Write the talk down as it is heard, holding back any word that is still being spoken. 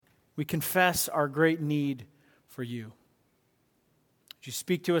we confess our great need for you. Would you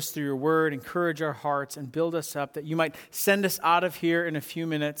speak to us through your word, encourage our hearts, and build us up, that you might send us out of here in a few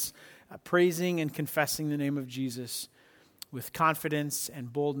minutes praising and confessing the name of Jesus with confidence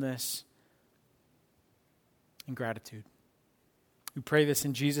and boldness and gratitude. We pray this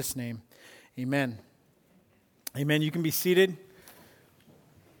in Jesus' name. Amen. Amen. You can be seated.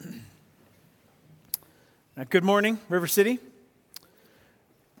 Good morning, River City.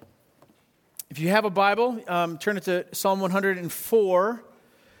 If you have a Bible, turn it to Psalm 104.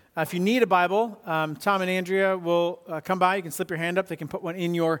 If you need a Bible, Tom and Andrea will come by. You can slip your hand up. They can put one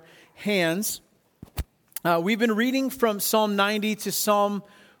in your hands. We've been reading from Psalm 90 to Psalm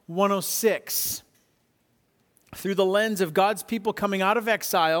 106 through the lens of God's people coming out of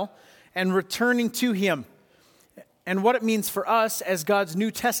exile and returning to Him, and what it means for us as God's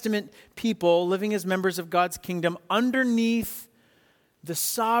New Testament people living as members of God's kingdom underneath the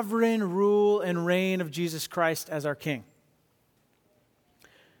sovereign rule and reign of Jesus Christ as our King.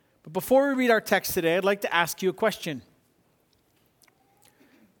 But before we read our text today, I'd like to ask you a question.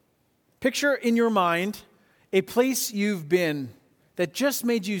 Picture in your mind a place you've been that just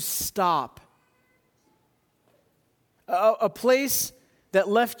made you stop. A place that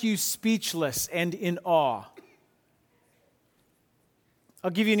left you speechless and in awe. I'll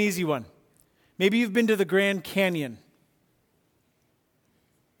give you an easy one. Maybe you've been to the Grand Canyon.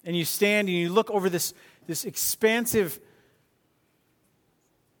 And you stand and you look over this expansive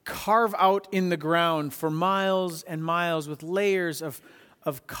carve out in the ground for miles and miles with layers of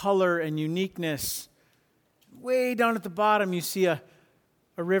color and uniqueness. Way down at the bottom you see a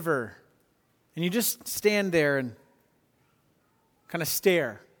river. And you just stand there and kind of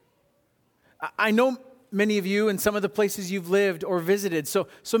stare. I know many of you in some of the places you've lived or visited. So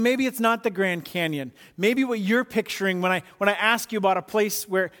maybe it's not the Grand Canyon. Maybe what you're picturing when I ask you about a place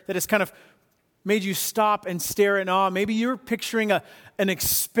that has kind of made you stop and stare in awe, maybe you're picturing an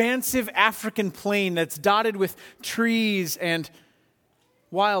expansive African plain that's dotted with trees and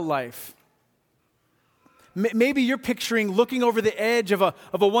wildlife. Maybe you're picturing looking over the edge of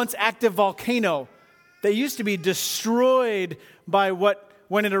a once active volcano that used to be destroyed by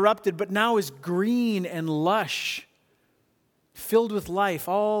when it erupted, but now is green and lush, filled with life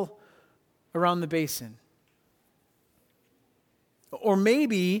all around the basin. Or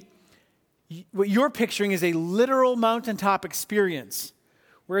maybe what you're picturing is a literal mountaintop experience,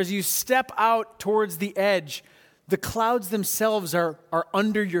 where as you step out towards the edge, the clouds themselves are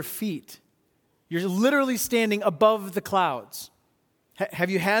under your feet. You're literally standing above the clouds. Have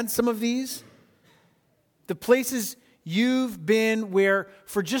you had some of these? The places you've been where,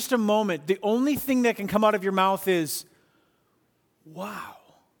 for just a moment, the only thing that can come out of your mouth is, wow.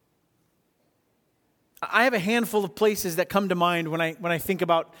 I have a handful of places that come to mind when I think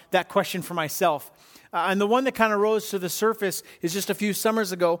about that question for myself. And the one that kind of rose to the surface is just a few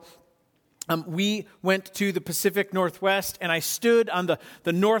summers ago. We went to the Pacific Northwest, and I stood on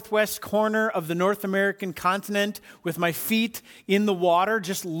the northwest corner of the North American continent with my feet in the water,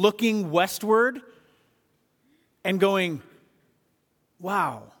 just looking westward and going,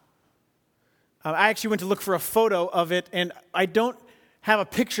 wow. I actually went to look for a photo of it, and I don't have a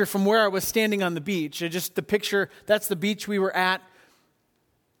picture from where I was standing on the beach. Just the picture, that's the beach we were at,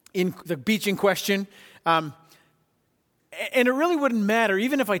 in the beach in question. And it really wouldn't matter,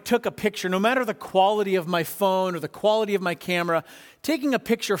 even if I took a picture, no matter the quality of my phone or the quality of my camera, taking a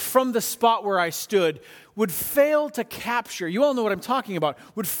picture from the spot where I stood would fail to capture, you all know what I'm talking about,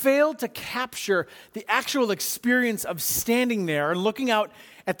 would fail to capture the actual experience of standing there and looking out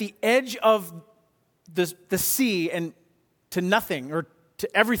at the edge of the sea and to nothing or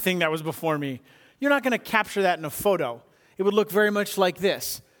to everything that was before me. You're not going to capture that in a photo. It would look very much like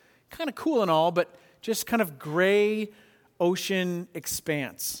this. Kind of cool and all, but just kind of gray ocean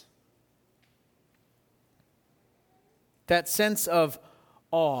expanse. That sense of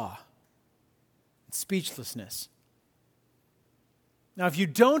awe, speechlessness. Now, if you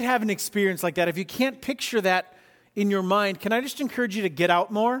don't have an experience like that, if you can't picture that in your mind, can I just encourage you to get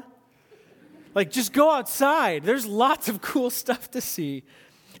out more? Like, just go outside. There's lots of cool stuff to see.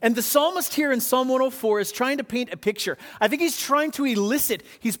 And the psalmist here in Psalm 104 is trying to paint a picture. I think he's trying to elicit,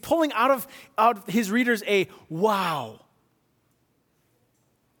 he's pulling out of his readers a wow.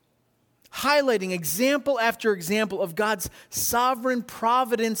 Highlighting example after example of God's sovereign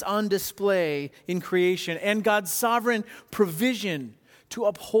providence on display in creation and God's sovereign provision to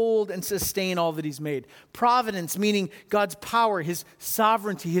uphold and sustain all that He's made. Providence meaning God's power, His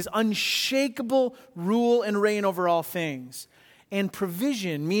sovereignty, His unshakable rule and reign over all things. And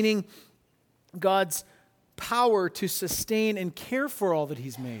provision meaning God's power to sustain and care for all that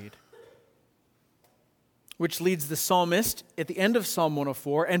He's made. which leads the psalmist at the end of Psalm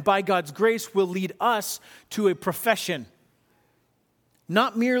 104, and by God's grace will lead us to a profession.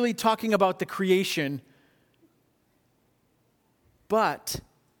 Not merely talking about the creation, but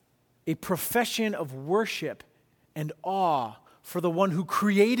a profession of worship and awe for the one who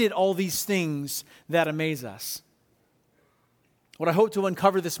created all these things that amaze us. What I hope to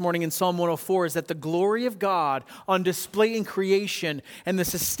uncover this morning in Psalm 104 is that the glory of God on display in creation and the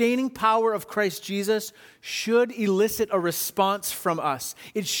sustaining power of Christ Jesus should elicit a response from us.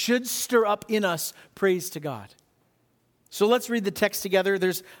 It should stir up in us praise to God. So let's read the text together.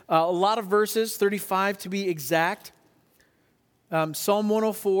 There's a lot of verses, 35 to be exact. Psalm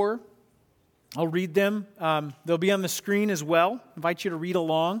 104, I'll read them. They'll be on the screen as well. I invite you to read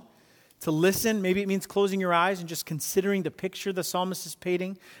along, to listen. Maybe it means closing your eyes and just considering the picture the psalmist is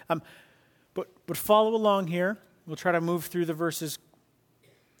painting. But follow along here. We'll try to move through the verses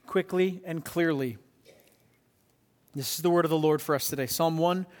quickly and clearly. This is the word of the Lord for us today. Psalm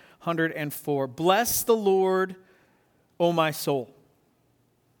 104. Bless the Lord, O my soul.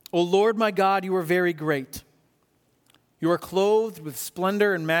 O Lord my God, you are very great. You are clothed with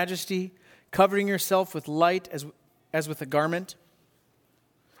splendor and majesty, covering yourself with light as with a garment,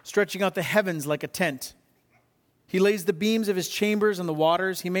 stretching out the heavens like a tent. He lays the beams of his chambers on the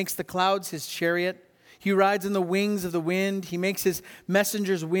waters. He makes the clouds his chariot. He rides on the wings of the wind. He makes his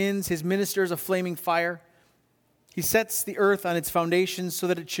messengers winds, his ministers a flaming fire. He sets the earth on its foundations so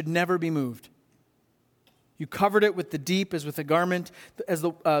that it should never be moved. You covered it with the deep as with a garment. As the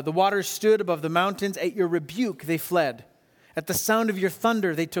waters stood above the mountains, at your rebuke they fled. At the sound of your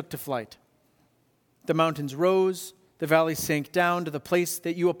thunder they took to flight. The mountains rose. The valleys sank down to the place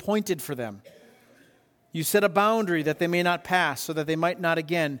that you appointed for them. You set a boundary that they may not pass, so that they might not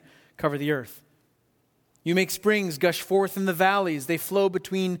again cover the earth. You make springs gush forth in the valleys. They flow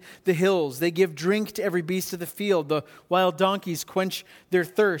between the hills. They give drink to every beast of the field. The wild donkeys quench their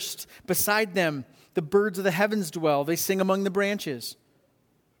thirst. Beside them, the birds of the heavens dwell. They sing among the branches.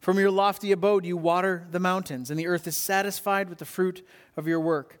 From your lofty abode, you water the mountains, and the earth is satisfied with the fruit of your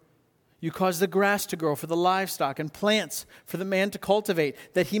work. You cause the grass to grow for the livestock and plants for the man to cultivate,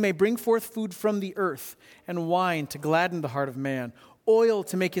 that he may bring forth food from the earth and wine to gladden the heart of man, oil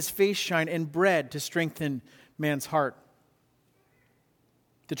to make his face shine, and bread to strengthen man's heart.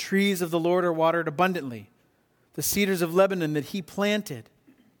 The trees of the Lord are watered abundantly, the cedars of Lebanon that he planted.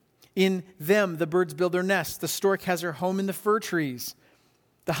 In them the birds build their nests. The stork has her home in the fir trees.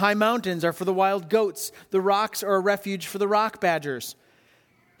 The high mountains are for the wild goats. The rocks are a refuge for the rock badgers.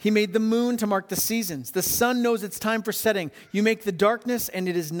 He made the moon to mark the seasons. The sun knows its time for setting. You make the darkness, and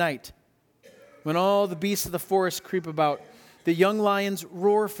it is night. When all the beasts of the forest creep about, the young lions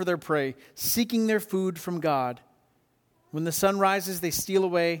roar for their prey, seeking their food from God. When the sun rises, they steal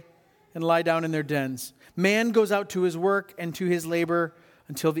away and lie down in their dens. Man goes out to his work and to his labor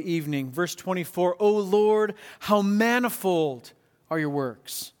until the evening. Verse 24, O Lord, how manifold are your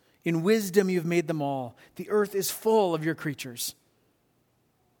works. In wisdom you've made them all. The earth is full of your creatures.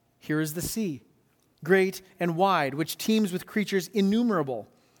 Here is the sea, great and wide, which teems with creatures innumerable,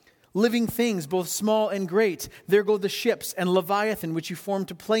 living things both small and great. There go the ships and Leviathan, which you formed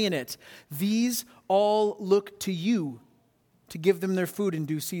to play in it. These all look to you to give them their food in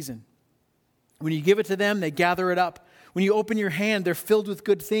due season. When you give it to them, they gather it up. When you open your hand, they're filled with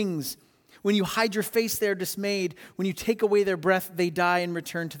good things. When you hide your face, they are dismayed. When you take away their breath, they die and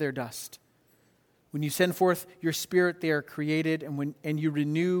return to their dust. When you send forth your spirit, they are created, and you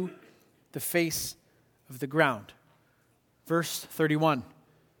renew the face of the ground. Verse 31.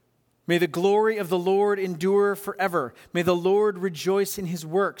 May the glory of the Lord endure forever. May the Lord rejoice in his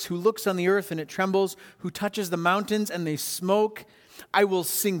works, who looks on the earth and it trembles, who touches the mountains and they smoke. I will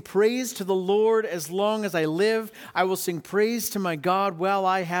sing praise to the Lord as long as I live. I will sing praise to my God while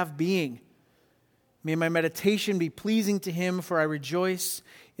I have being. May my meditation be pleasing to him, for I rejoice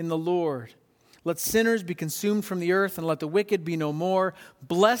in the Lord. Let sinners be consumed from the earth, and let the wicked be no more.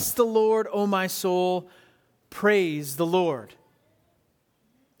 Bless the Lord, O my soul. Praise the Lord.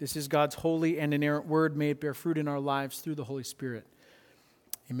 This is God's holy and inerrant word. May it bear fruit in our lives through the Holy Spirit.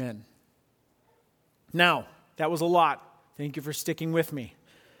 Amen. Now, that was a lot. Thank you for sticking with me.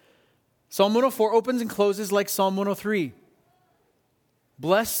 Psalm 104 opens and closes like Psalm 103.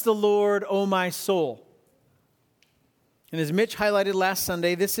 Bless the Lord, O my soul. And as Mitch highlighted last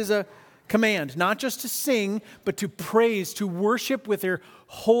Sunday, this is a command, not just to sing, but to praise, to worship with their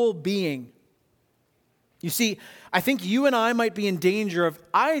whole being. You see, I think you and I might be in danger of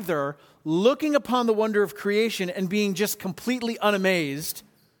either looking upon the wonder of creation and being just completely unamazed,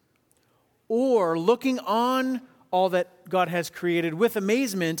 or looking on all that God has created with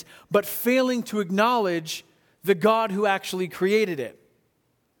amazement, but failing to acknowledge the God who actually created it?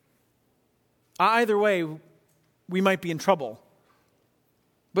 Either way, we might be in trouble.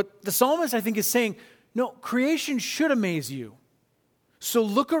 But the psalmist, I think, is saying, no, creation should amaze you. So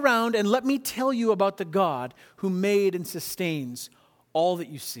look around and let me tell you about the God who made and sustains all that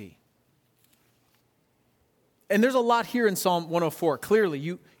you see. And there's a lot here in Psalm 104. Clearly,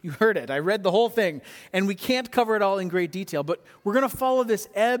 you heard it. I read the whole thing. And we can't cover it all in great detail. But we're going to follow this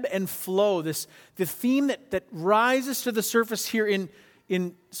ebb and flow, the theme that rises to the surface here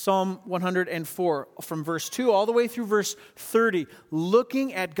in Psalm 104, from verse 2 all the way through verse 30,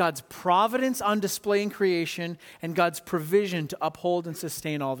 looking at God's providence on display in creation and God's provision to uphold and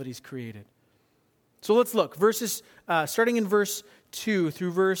sustain all that He's created. So let's look. Verses starting in verse 2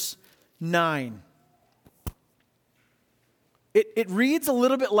 through verse 9. It reads a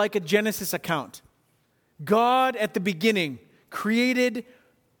little bit like a Genesis account. God at the beginning created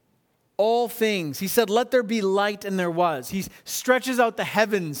all things. He said, let there be light, and there was. He stretches out the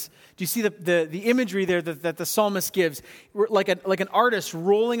heavens. Do you see the imagery there that the psalmist gives? Like an artist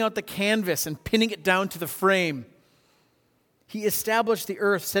rolling out the canvas and pinning it down to the frame. He established the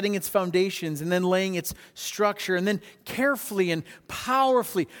earth, setting its foundations, and then laying its structure, and then carefully and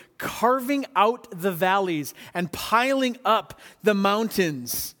powerfully carving out the valleys and piling up the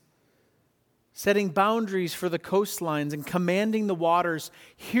mountains, setting boundaries for the coastlines and commanding the waters.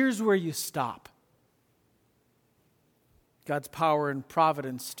 Here's where you stop. God's power and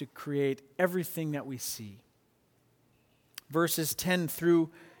providence to create everything that we see. Verses 10 through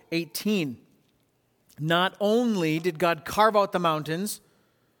 18. Not only did God carve out the mountains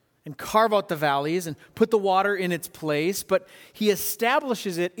and carve out the valleys and put the water in its place, but He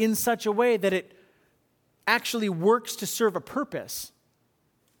establishes it in such a way that it actually works to serve a purpose.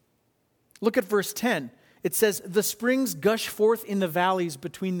 Look at verse 10. It says, the springs gush forth in the valleys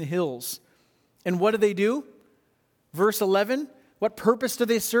between the hills. And what do? Verse 11, what purpose do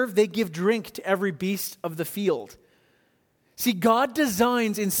they serve? They give drink to every beast of the field. See, God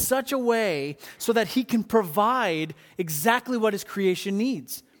designs in such a way so that He can provide exactly what His creation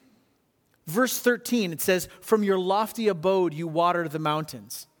needs. Verse 13, it says, from your lofty abode you water the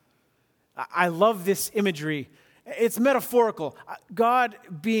mountains. I love this imagery. It's metaphorical. God,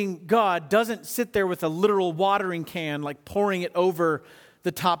 being God, doesn't sit there with a literal watering can, like pouring it over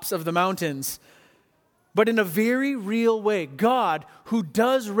the tops of the mountains. But in a very real way, God, who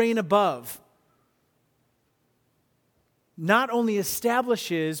does reign above, not only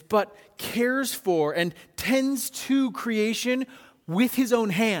establishes, but cares for and tends to creation with His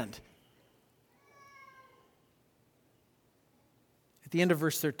own hand. At the end of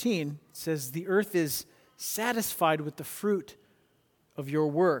verse 13, it says, the earth is satisfied with the fruit of your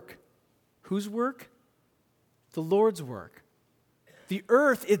work. Whose work? The Lord's work. The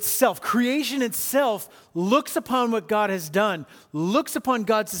earth itself, creation itself, looks upon what God has done, looks upon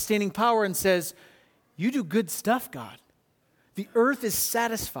God's sustaining power and says, you do good stuff, God. The earth is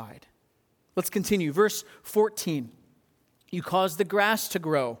satisfied. Let's continue. Verse 14. You cause the grass to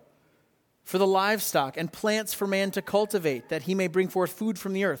grow for the livestock and plants for man to cultivate, that he may bring forth food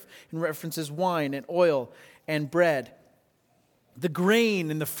from the earth. In references wine and oil and bread. The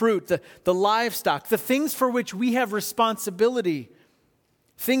grain and the fruit, the livestock, the things for which we have responsibility.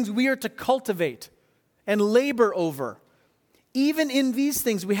 Things we are to cultivate and labor over. Even in these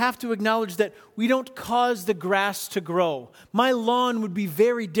things, we have to acknowledge that we don't cause the grass to grow. My lawn would be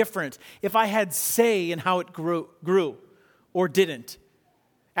very different if I had say in how it grew or didn't.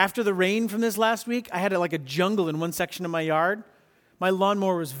 After the rain from this last week, I had like a jungle in one section of my yard. My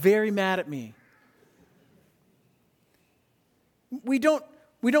lawnmower was very mad at me. We don't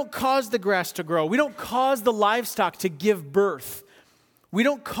cause the grass to grow. We don't cause the livestock to give birth. We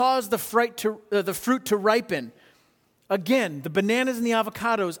don't cause the fruit to ripen. Again, the bananas and the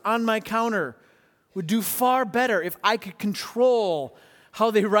avocados on my counter would do far better if I could control how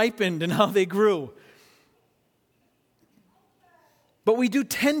they ripened and how they grew. But we do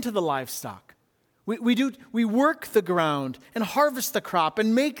tend to the livestock. We work the ground and harvest the crop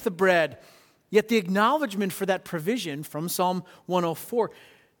and make the bread. Yet the acknowledgement for that provision from Psalm 104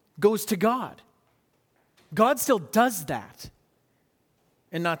 goes to God. God still does that.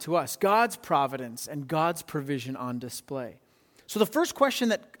 And not to us. God's providence and God's provision on display. So the first question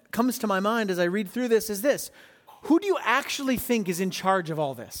that comes to my mind as I read through this is this. Who do you actually think is in charge of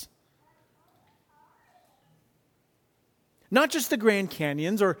all this? Not just the Grand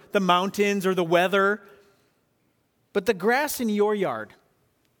Canyons or the mountains or the weather, but the grass in your yard.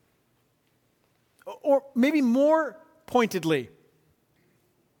 Or maybe more pointedly,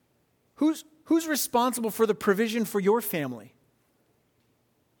 who's responsible for the provision for your family?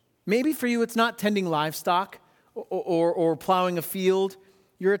 Maybe for you it's not tending livestock, or plowing a field.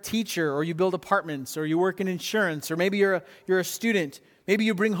 You're a teacher, or you build apartments, or you work in insurance, or maybe you're a student. Maybe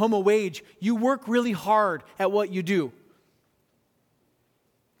you bring home a wage. You work really hard at what you do.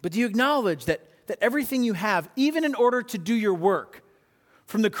 But do you acknowledge that everything you have, even in order to do your work,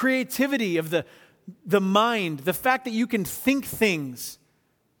 from the creativity of the mind, the fact that you can think things,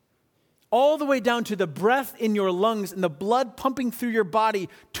 all the way down to the breath in your lungs and the blood pumping through your body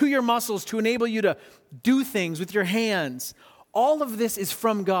to your muscles to enable you to do things with your hands, all of this is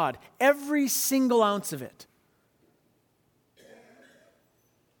from God, every single ounce of it.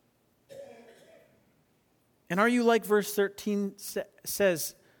 And are you, like verse 13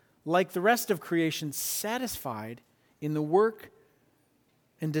 says, like the rest of creation, satisfied in the work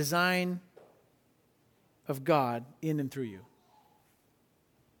and design of God in and through you?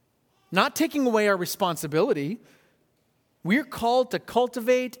 Not taking away our responsibility. We're called to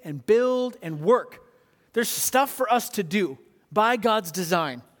cultivate and build and work. There's stuff for us to do by God's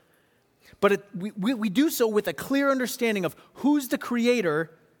design. But we do so with a clear understanding of who's the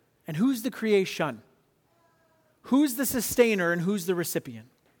creator and who's the creation. Who's the sustainer and who's the recipient.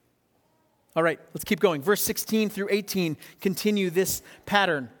 All right, let's keep going. Verse 16 through 18 continue this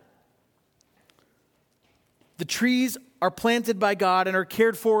pattern. The trees are planted by God and are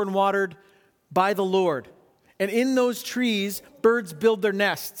cared for and watered by the Lord. And in those trees, birds build their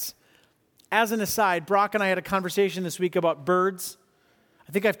nests. As an aside, Brock and I had a conversation this week about birds.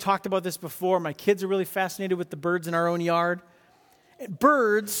 I think I've talked about this before. My kids are really fascinated with the birds in our own yard.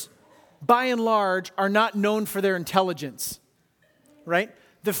 Birds, by and large, are not known for their intelligence, right?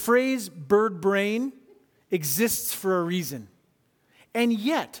 The phrase bird brain exists for a reason. And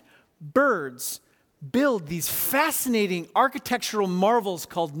yet, birds build these fascinating architectural marvels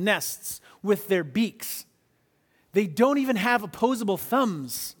called nests with their beaks. They don't even have opposable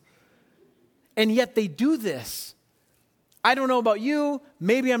thumbs. And yet they do this. I don't know about you.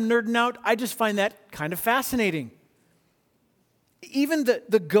 Maybe I'm nerding out. I just find that kind of fascinating. Even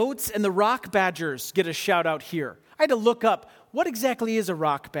the goats and the rock badgers get a shout out here. I had to look up, what exactly is a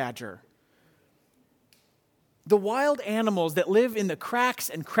rock badger? The wild animals that live in the cracks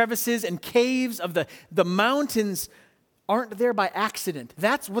and crevices and caves of the mountains aren't there by accident.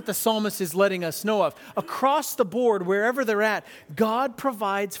 That's what the psalmist is letting us know of. Across the board, wherever they're at, God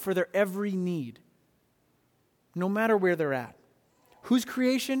provides for their every need, no matter where they're at. Whose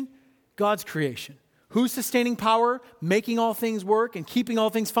creation? God's creation. Who's sustaining power, making all things work and keeping all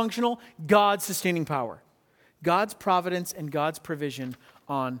things functional? God's sustaining power. God's providence and God's provision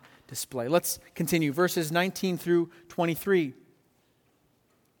on display. Let's continue. Verses 19 through 23.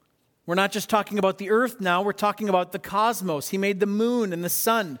 We're not just talking about the earth now, we're talking about the cosmos. He made the moon and the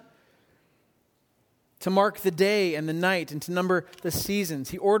sun to mark the day and the night and to number the seasons.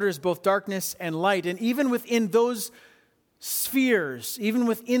 He orders both darkness and light. And even within those spheres, even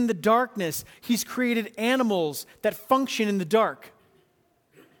within the darkness, He's created animals that function in the dark.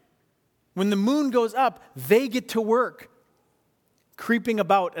 When the moon goes up, they get to work, creeping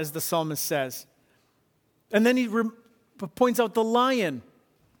about, as the psalmist says. And then he points out the lion.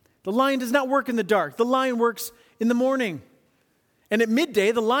 The lion does not work in the dark. The lion works in the morning. And at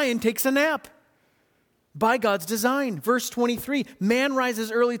midday, the lion takes a nap by God's design. Verse 23, man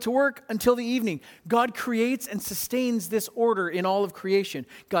rises early to work until the evening. God creates and sustains this order in all of creation.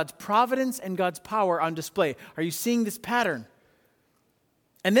 God's providence and God's power on display. Are you seeing this pattern?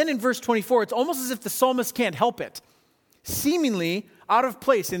 And then in verse 24, it's almost as if the psalmist can't help it. Seemingly out of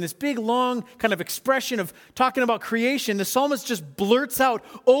place in this big, long kind of expression of talking about creation, the psalmist just blurts out,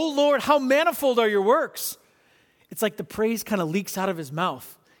 "Oh Lord, how manifold are your works." It's like the praise kind of leaks out of his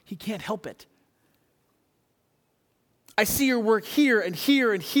mouth. He can't help it. I see your work here and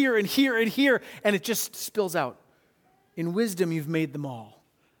here and here and here and here, and it just spills out. In wisdom, you've made them all.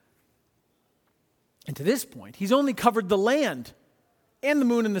 And to this point, he's only covered the land and the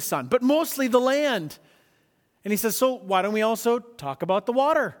moon and the sun, but mostly the land. And he says, so why don't we also talk about the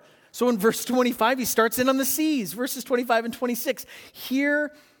water? So in verse 25, he starts in on the seas, verses 25 and 26.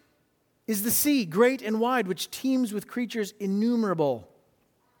 Here is the sea, great and wide, which teems with creatures innumerable.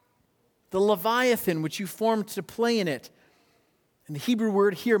 The Leviathan, which you formed to play in it. And the Hebrew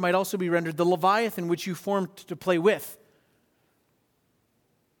word here might also be rendered the Leviathan, which you formed to play with.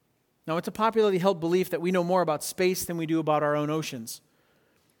 Now, it's a popularly held belief that we know more about space than we do about our own oceans.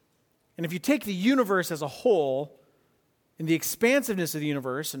 And if you take the universe as a whole, and the expansiveness of the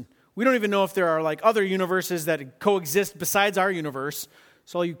universe, and we don't even know if there are like other universes that coexist besides our universe,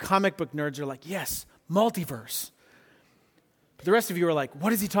 so all you comic book nerds are like, yes, multiverse. But the rest of you are like,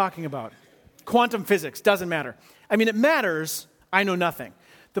 what is he talking about? Quantum physics, doesn't matter. I mean, it matters, I know nothing.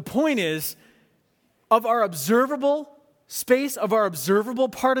 The point is, of our observable space, of our observable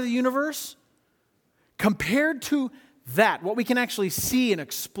part of the universe, compared to that, what we can actually see and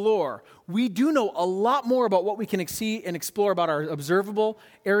explore, we do know a lot more about what we can see and explore about our observable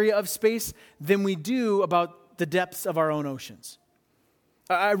area of space than we do about the depths of our own oceans.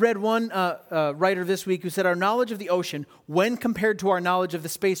 I read one writer this week who said our knowledge of the ocean, when compared to our knowledge of the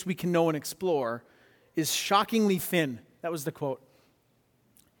space we can know and explore, is shockingly thin. That was the quote.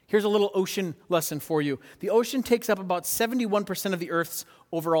 Here's a little ocean lesson for you. The ocean takes up about 71% of the Earth's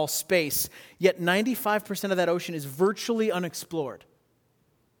overall space, yet 95% of that ocean is virtually unexplored.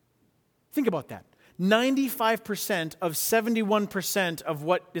 Think about that. 95% of 71% of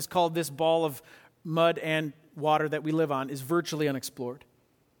what is called this ball of mud and water that we live on is virtually unexplored.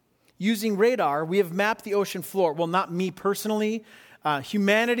 Using radar, we have mapped the ocean floor. Well, not me personally.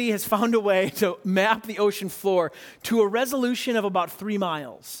 Humanity has found a way to map the ocean floor to a resolution of about 3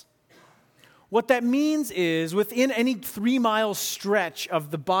 miles. What that means is within any 3-mile stretch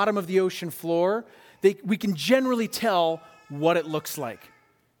of the bottom of the ocean floor, we can generally tell what it looks like.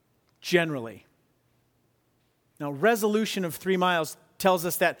 Generally. Now, resolution of 3 miles tells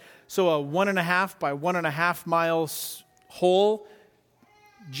us that, so a 1.5 by 1.5 miles hole,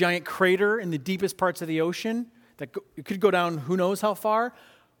 giant crater in the deepest parts of the ocean, it could go down who knows how far.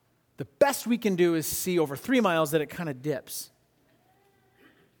 The best we can do is see over 3 miles that it kind of dips.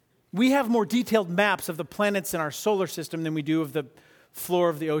 We have more detailed maps of the planets in our solar system than we do of the floor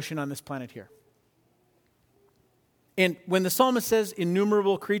of the ocean on this planet here. And when the psalmist says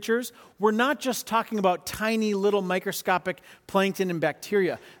innumerable creatures, we're not just talking about tiny little microscopic plankton and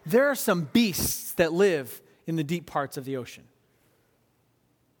bacteria. There are some beasts that live in the deep parts of the ocean.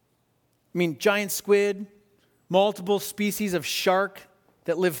 I mean, giant squid, multiple species of shark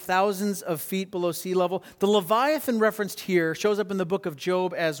that live thousands of feet below sea level. The Leviathan referenced here shows up in the book of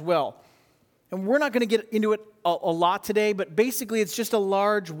Job as well. And we're not going to get into it a lot today, but basically it's just a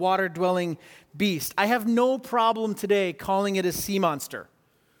large water-dwelling beast. I have no problem today calling it a sea monster.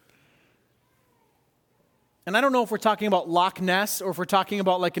 And I don't know if we're talking about Loch Ness or if we're talking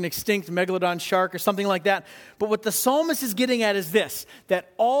about like an extinct megalodon shark or something like that. But what the psalmist is getting at is this,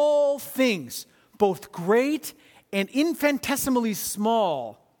 that all things, both great and infinitesimally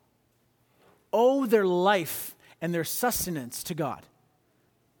small, owe their life and their sustenance to God.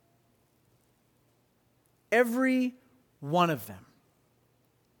 Every one of them.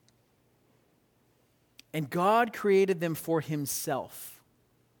 And God created them for himself.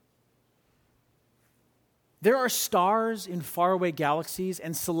 There are stars in faraway galaxies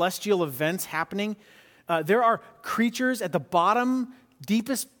and celestial events happening. There are creatures at the bottom,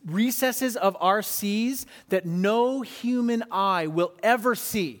 deepest recesses of our seas that no human eye will ever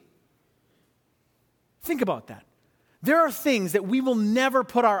see. Think about that. There are things that we will never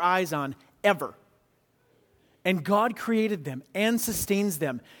put our eyes on, ever. And God created them and sustains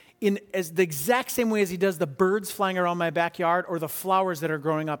them in as the exact same way as he does the birds flying around my backyard or the flowers that are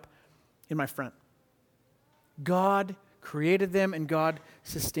growing up in my front. God created them and God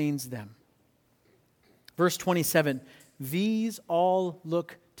sustains them. Verse 27, these all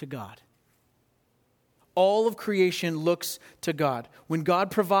look to God. All of creation looks to God. When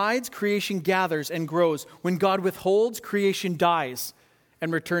God provides, creation gathers and grows. When God withholds, creation dies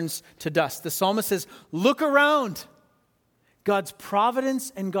and returns to dust. The psalmist says, look around. God's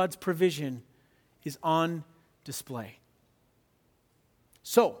providence and God's provision is on display.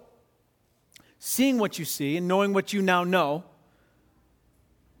 So, seeing what you see and knowing what you now know,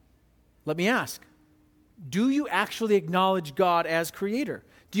 let me ask, do you actually acknowledge God as creator?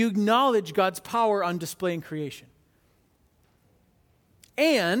 Do you acknowledge God's power on display in creation?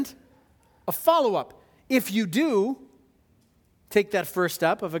 And a follow-up, if you do take that first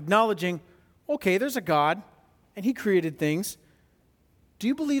step of acknowledging, okay, there's a God and he created things, do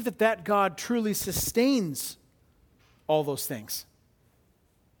you believe that that God truly sustains all those things?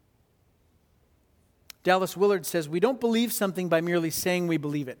 Dallas Willard says, we don't believe something by merely saying we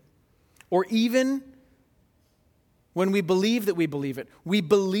believe it, or even when we believe that we believe it. We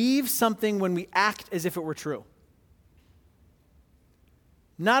believe something when we act as if it were true.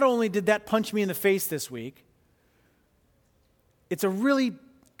 Not only did that punch me in the face this week, it's a really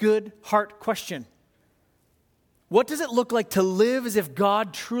good heart question. What does it look like to live as if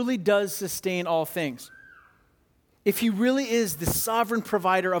God truly does sustain all things? If he really is the sovereign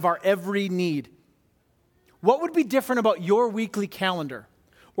provider of our every need, what would be different about your weekly calendar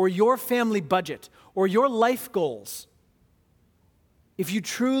or your family budget or your life goals if you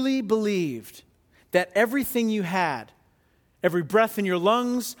truly believed that everything you had every breath in your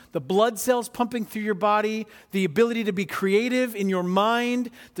lungs, the blood cells pumping through your body, the ability to be creative in your mind,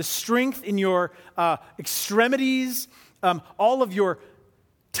 the strength in your extremities, all of your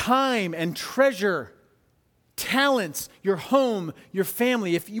time and treasure, talents, your home, your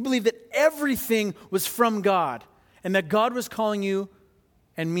family. If you believe that everything was from God and that God was calling you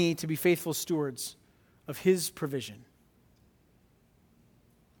and me to be faithful stewards of His provision,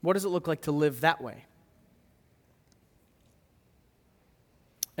 what does it look like to live that way?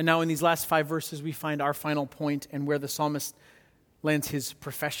 And now in these last 5 verses, we find our final point and where the psalmist lands his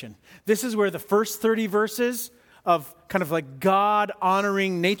profession. This is where the first 30 verses of kind of like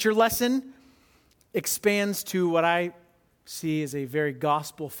God-honoring nature lesson expands to what I see as a very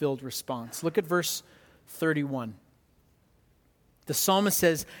gospel-filled response. Look at verse 31. The psalmist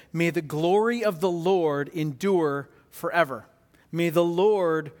says, "May the glory of the Lord endure forever. May the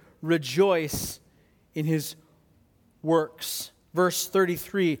Lord rejoice in His works." Verse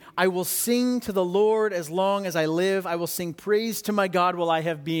 33, "I will sing to the Lord as long as I live. I will sing praise to my God while I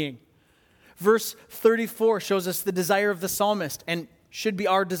have being." Verse 34 shows us the desire of the psalmist, and should be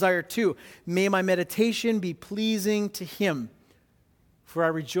our desire too. "May my meditation be pleasing to Him, for I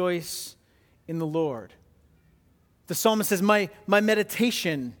rejoice in the Lord." The psalmist says, my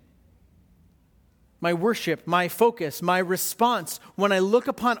meditation, my worship, my focus, my response, when I look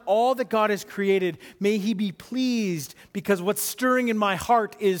upon all that God has created, may He be pleased, because what's stirring in my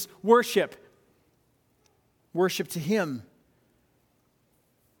heart is worship. Worship to Him.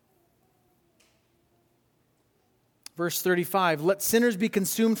 Verse 35, "Let sinners be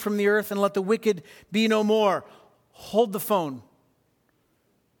consumed from the earth, and let the wicked be no more." Hold the phone.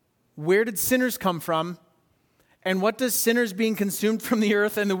 Where did sinners come from? And what does sinners being consumed from the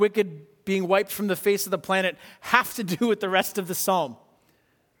earth and the wicked being wiped from the face of the planet have to do with the rest of the psalm?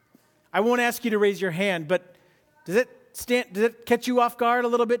 I won't ask you to raise your hand, but does it catch you off guard a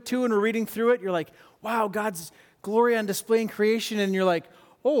little bit too when we're reading through it? You're like, wow, God's glory on display in creation, and you're like,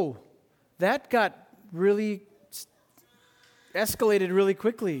 oh, that got really escalated really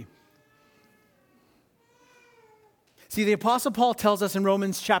quickly. See, the Apostle Paul tells us in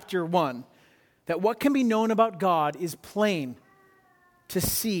Romans chapter 1 that what can be known about God is plain to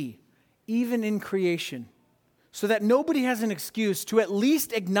see, even in creation, so that nobody has an excuse to at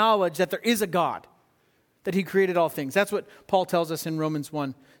least acknowledge that there is a God, that He created all things. That's what Paul tells us in Romans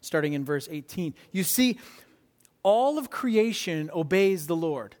 1, starting in verse 18. You see, all of creation obeys the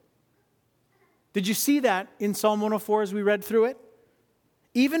Lord. Did you see that in Psalm 104 as we read through it?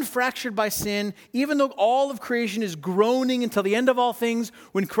 Even fractured by sin, even though all of creation is groaning until the end of all things,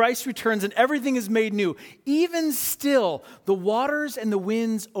 when Christ returns and everything is made new, even still, the waters and the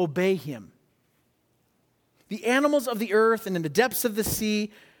winds obey Him. The animals of the earth and in the depths of the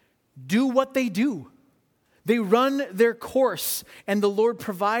sea do what they do. They run their course, and the Lord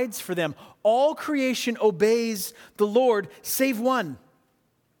provides for them. All creation obeys the Lord, save one.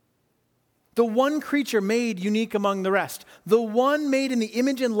 The one creature made unique among the rest. The one made in the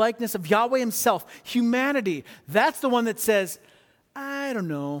image and likeness of Yahweh Himself. Humanity. That's the one that says, I don't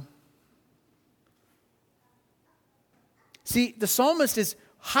know. See, the psalmist is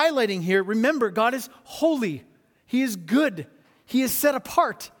highlighting here, remember, God is holy. He is good. He is set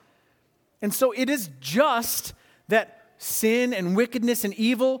apart. And so it is just that sin and wickedness and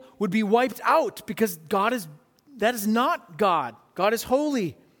evil would be wiped out, because that is not God. God is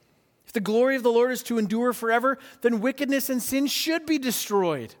holy. If the glory of the Lord is to endure forever, then wickedness and sin should be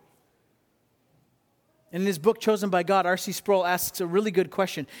destroyed. And in his book, Chosen by God, R.C. Sproul asks a really good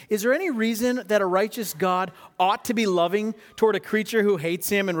question. Is there any reason that a righteous God ought to be loving toward a creature who hates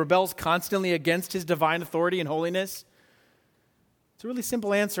Him and rebels constantly against His divine authority and holiness? It's a really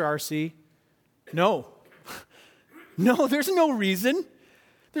simple answer, R.C. No. No, there's no reason.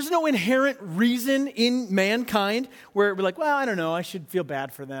 There's no inherent reason in mankind where we're like, well, I don't know, I should feel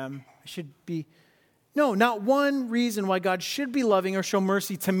bad for them. I should be... No, not one reason why God should be loving or show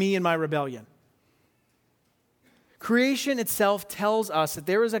mercy to me in my rebellion. Creation itself tells us that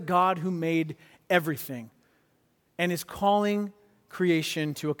there is a God who made everything and is calling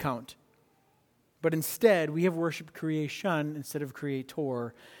creation to account. But instead, we have worshiped creation instead of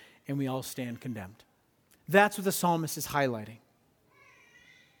creator, and we all stand condemned. That's what the psalmist is highlighting.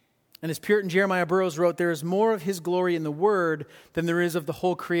 And as Puritan Jeremiah Burroughs wrote, there is more of His glory in the Word than there is of the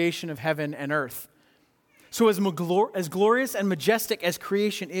whole creation of heaven and earth. So as glorious and majestic as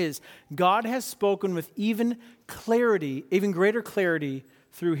creation is, God has spoken with even greater clarity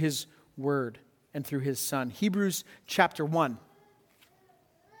through His Word and through His Son. Hebrews chapter 1.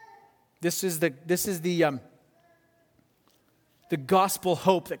 This is the gospel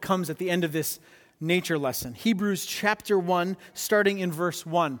hope that comes at the end of this nature lesson. Hebrews chapter 1, starting in verse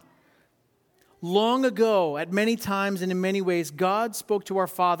 1. Long ago, at many times and in many ways, God spoke to our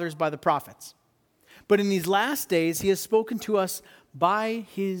fathers by the prophets. But in these last days, he has spoken to us by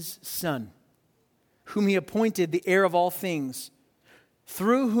his Son, whom he appointed the heir of all things,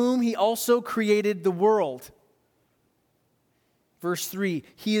 through whom he also created the world. Verse 3,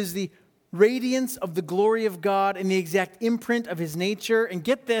 he is the radiance of the glory of God and the exact imprint of his nature. And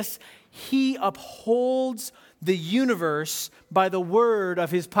get this, he upholds the universe by the word of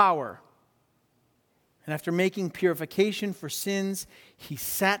his power. And after making purification for sins, he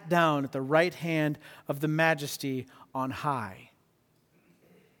sat down at the right hand of the Majesty on high.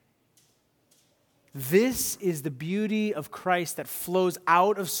 This is the beauty of Christ that flows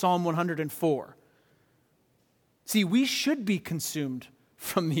out of Psalm 104. See, we should be consumed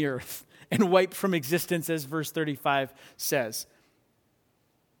from the earth and wiped from existence, as verse 35 says.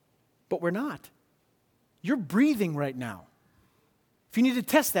 But we're not. You're breathing right now. If you need to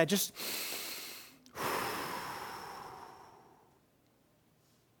test that, just...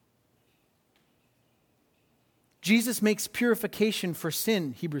 Jesus makes purification for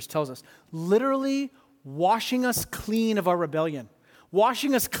sin, Hebrews tells us, literally washing us clean of our rebellion,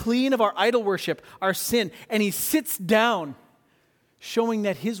 washing us clean of our idol worship, our sin, and he sits down, showing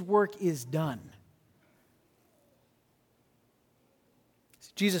that his work is done.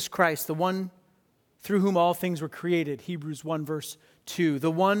 Jesus Christ, the one through whom all things were created, Hebrews 1 verse 2, the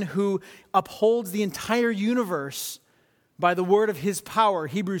one who upholds the entire universe by the word of his power,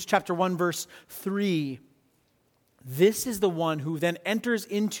 Hebrews chapter 1 verse 3. This is the one who then enters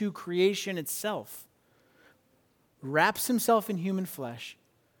into creation itself, wraps himself in human flesh,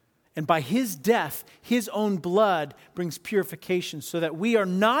 and by his death, his own blood brings purification so that we are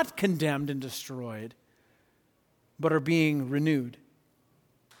not condemned and destroyed, but are being renewed.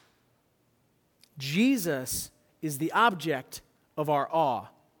 Jesus is the object of our awe.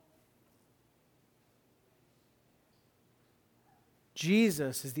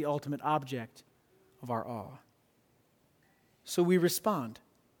 Jesus is the ultimate object of our awe. So we respond.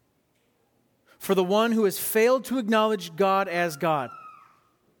 For the one who has failed to acknowledge God as God.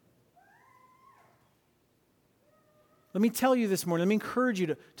 Let me tell you this morning, let me encourage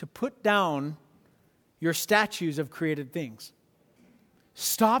you to put down your statues of created things.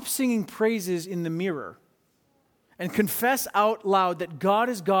 Stop singing praises in the mirror and confess out loud that God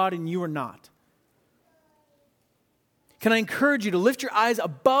is God and you are not. Can I encourage you to lift your eyes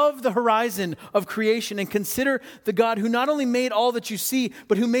above the horizon of creation and consider the God who not only made all that you see,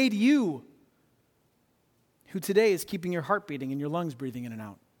 but who made you, who today is keeping your heart beating and your lungs breathing in and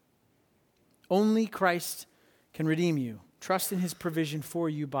out. Only Christ can redeem you. Trust in his provision for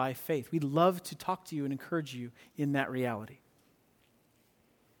you by faith. We'd love to talk to you and encourage you in that reality.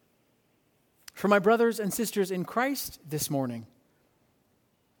 For my brothers and sisters in Christ this morning,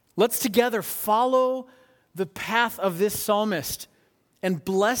 let's together follow the path of this psalmist and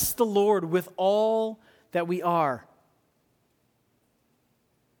bless the Lord with all that we are.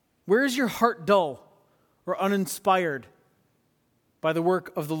 Where is your heart dull or uninspired by the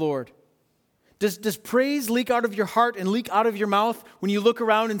work of the Lord? Does praise leak out of your heart and leak out of your mouth when you look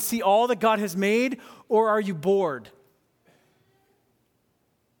around and see all that God has made, or are you bored?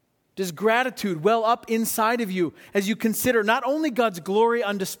 Does gratitude well up inside of you as you consider not only God's glory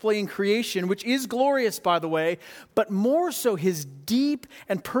on display in creation, which is glorious, by the way, but more so his deep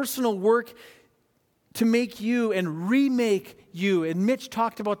and personal work to make you and remake you? And Mitch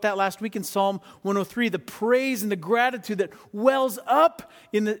talked about that last week in Psalm 103, the praise and the gratitude that wells up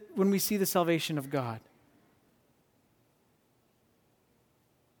when we see the salvation of God.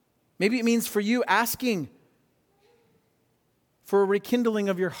 Maybe it means for you asking for a rekindling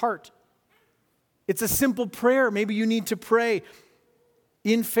of your heart. It's a simple prayer. Maybe you need to pray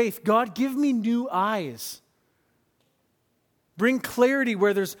in faith. God, give me new eyes. Bring clarity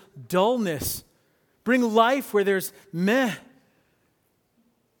where there's dullness. Bring life where there's meh.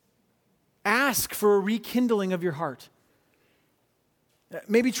 Ask for a rekindling of your heart.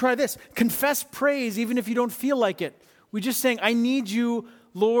 Maybe try this. Confess praise even if you don't feel like it. We're just saying, I need you,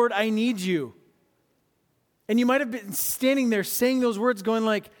 Lord, I need you. And you might have been standing there saying those words going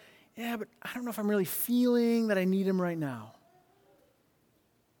like, yeah, but I don't know if I'm really feeling that I need him right now.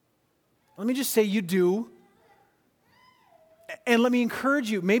 Let me just say you do. And let me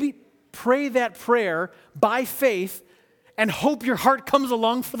encourage you, maybe pray that prayer by faith and hope your heart comes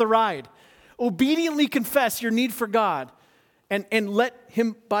along for the ride. Obediently confess your need for God and let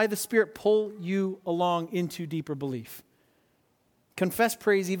him, by the Spirit, pull you along into deeper belief. Confess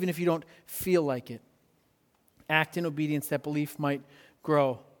praise even if you don't feel like it. Act in obedience that belief might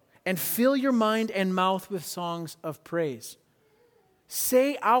grow. and fill your mind and mouth with songs of praise.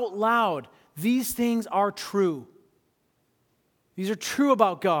 Say out loud, these things are true. These are true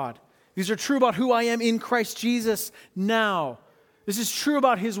about God. These are true about who I am in Christ Jesus now. This is true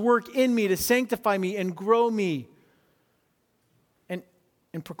about His work in me to sanctify me and grow me.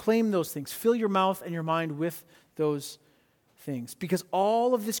 And proclaim those things. Fill your mouth and your mind with those things. Because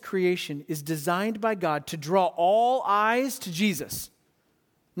all of this creation is designed by God to draw all eyes to Jesus.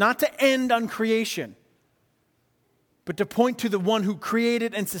 Not to end on creation, but to point to the one who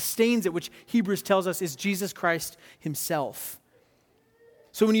created and sustains it, which Hebrews tells us is Jesus Christ Himself.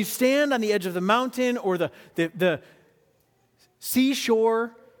 So when you stand on the edge of the mountain or the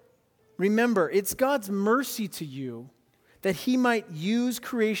seashore, remember, it's God's mercy to you that He might use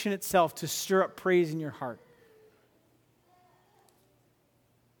creation itself to stir up praise in your heart.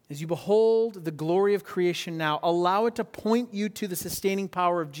 As you behold the glory of creation now, allow it to point you to the sustaining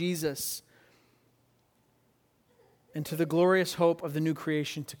power of Jesus and to the glorious hope of the new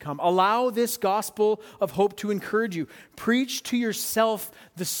creation to come. Allow this gospel of hope to encourage you. Preach to yourself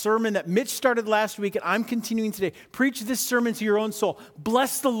the sermon that Mitch started last week and I'm continuing today. Preach this sermon to your own soul.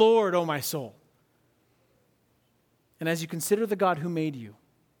 Bless the Lord, O my soul. And as you consider the God who made you,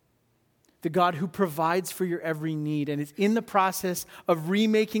 the God who provides for your every need and is in the process of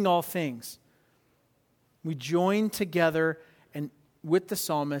remaking all things, we join together and with the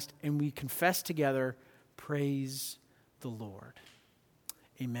psalmist and we confess together, praise the Lord.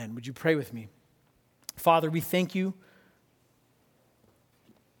 Amen. Would you pray with me? Father, we thank you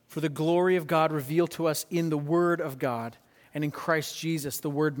for the glory of God revealed to us in the Word of God and in Christ Jesus,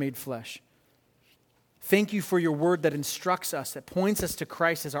 the Word made flesh. Thank you for your word that instructs us, that points us to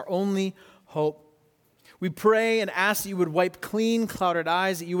Christ as our only hope. We pray and ask that you would wipe clean clouded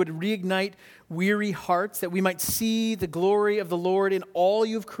eyes, that you would reignite weary hearts, that we might see the glory of the Lord in all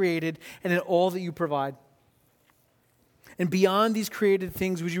you've created and in all that you provide. And beyond these created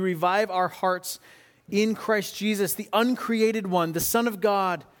things, would you revive our hearts in Christ Jesus, the uncreated one, the Son of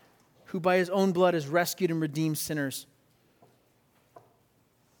God, who by His own blood has rescued and redeemed sinners.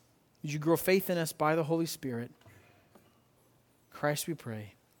 Would you grow faith in us by the Holy Spirit? Christ we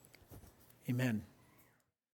pray. Amen.